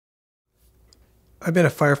I've been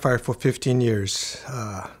a firefighter for 15 years.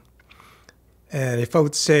 And if I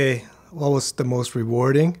would say what was the most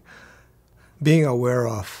rewarding, being aware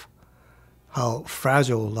of how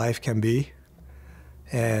fragile life can be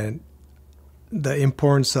and the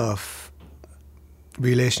importance of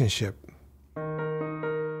relationship.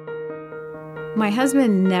 My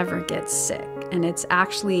husband never gets sick, and it's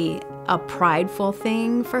actually a prideful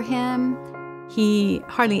thing for him. He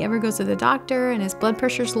hardly ever goes to the doctor, and his blood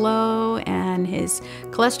pressure's low, and his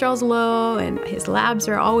cholesterol's low, and his labs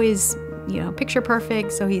are always, picture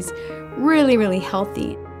perfect, so he's really, really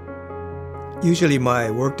healthy. Usually my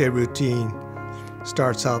workday routine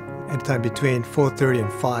starts up anytime between 4:30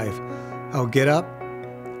 and 5. I'll get up,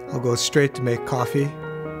 I'll go straight to make coffee,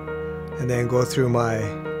 and then go through my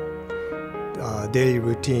daily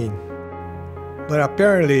routine. But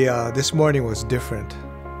apparently this morning was different.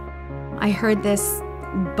 I heard this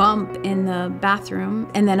bump in the bathroom,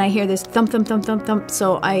 and then I hear this thump, thump, thump, thump, thump.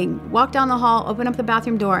 So I walk down the hall, open up the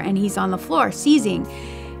bathroom door, and he's on the floor, seizing.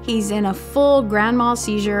 He's in a full grand mal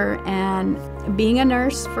seizure, and being a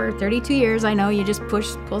nurse for 32 years, I know you just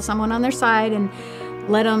pull someone on their side and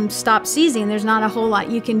let them stop seizing. There's not a whole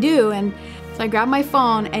lot you can do. And so I grab my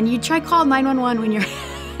phone, and you try call 911 when your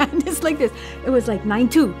hand is like this. It was like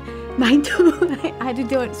 92, 92. I had to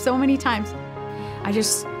do it so many times. I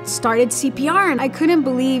just started CPR, and I couldn't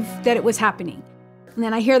believe that it was happening. And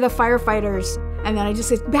then I hear the firefighters, and then I just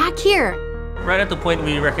said, back here. Right at the point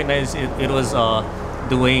we recognized it was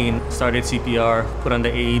Duane, started CPR, put on the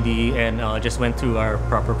AED, and just went through our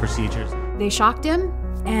proper procedures. They shocked him,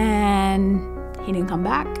 and he didn't come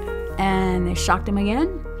back. And they shocked him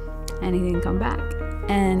again, and he didn't come back.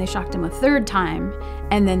 And they shocked him a third time,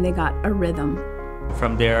 and then they got a rhythm.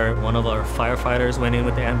 From there, one of our firefighters went in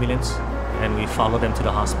with the ambulance, and we followed them to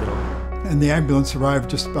the hospital. And the ambulance arrived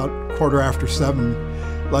just about 7:15,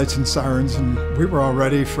 lights and sirens, and we were all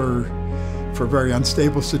ready for a very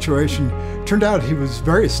unstable situation. Turned out he was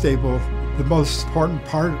very stable. The most important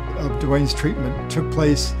part of Duane's treatment took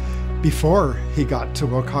place before he got to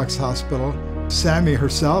Wilcox Hospital. Sammy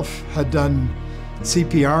herself had done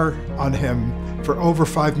CPR on him for over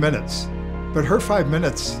 5 minutes, but her 5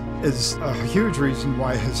 minutes is a huge reason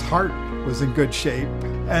why his heart was in good shape.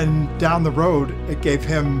 And down the road, it gave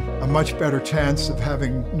him a much better chance of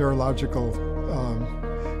having neurological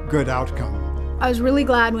good outcome. I was really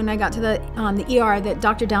glad when I got to the ER that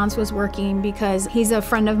Dr. Downs was working, because he's a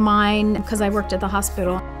friend of mine, because I worked at the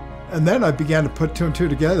hospital. And then I began to put two and two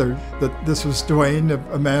together, that this was Duane,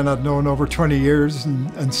 a man I'd known over 20 years,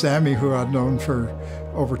 and Sammy, who I'd known for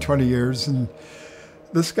over 20 years. And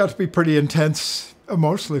this got to be pretty intense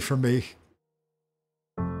emotionally for me.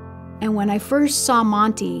 And when I first saw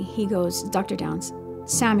Monty, he goes, Dr. Downs,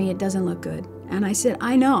 Sammy, it doesn't look good. And I said,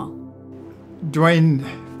 I know. Duane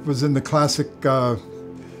was in the classic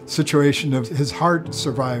situation of his heart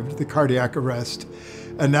survived the cardiac arrest.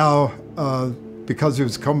 And now, because he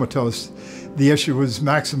was comatose, the issue was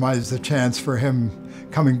maximize the chance for him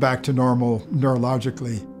coming back to normal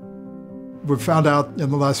neurologically. We've found out in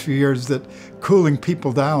the last few years that cooling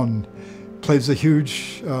people down plays a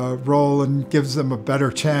huge role and gives them a better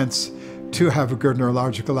chance to have a good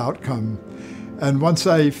neurological outcome. And once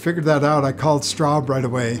I figured that out, I called Straub right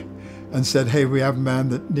away and said, hey, we have a man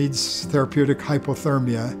that needs therapeutic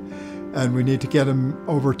hypothermia, and we need to get him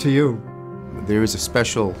over to you. There is a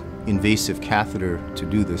special invasive catheter to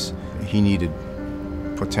do this. He needed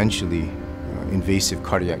potentially invasive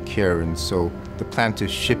cardiac care, and so the plan to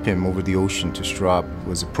ship him over the ocean to Straub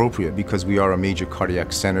was appropriate because we are a major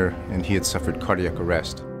cardiac center and he had suffered cardiac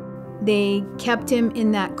arrest. They kept him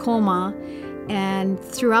in that coma, and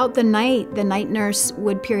throughout the night nurse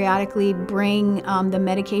would periodically bring the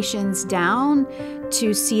medications down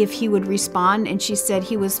to see if he would respond, and she said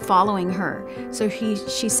he was following her. So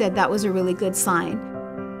she said that was a really good sign.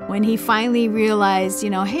 When he finally realized,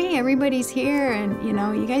 hey, everybody's here, and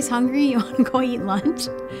you guys hungry? You want to go eat lunch?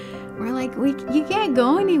 We're like, you can't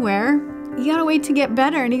go anywhere. You gotta wait to get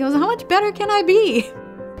better. And he goes, how much better can I be?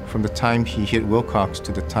 From the time he hit Wilcox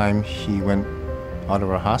to the time he went out of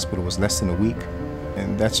our hospital was less than a week.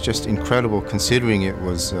 And that's just incredible considering it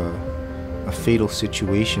was a fatal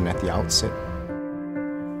situation at the outset.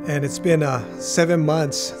 And it's been 7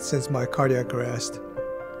 months since my cardiac arrest.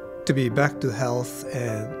 To be back to health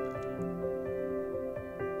and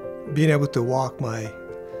being able to walk my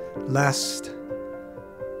last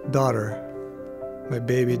daughter, my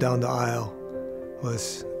baby, down the aisle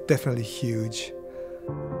was definitely huge.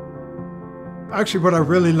 Actually, what I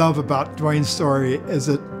really love about Duane's story is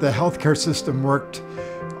that the healthcare system worked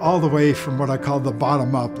all the way from what I call the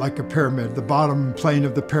bottom up, like a pyramid. The bottom plane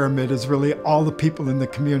of the pyramid is really all the people in the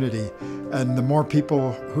community. And the more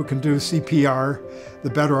people who can do CPR, the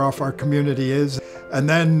better off our community is. And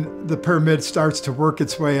then the pyramid starts to work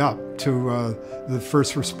its way up to the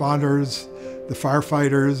first responders, the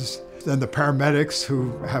firefighters, then the paramedics who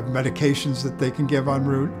have medications that they can give en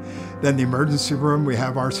route. Then the emergency room, we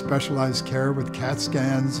have our specialized care with CAT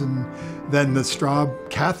scans, and then the Straub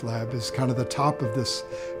cath lab is kind of the top of this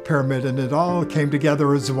pyramid, and it all came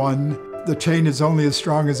together as one. The chain is only as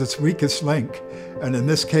strong as its weakest link, and in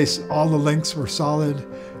this case, all the links were solid,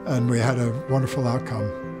 and we had a wonderful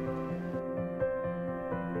outcome.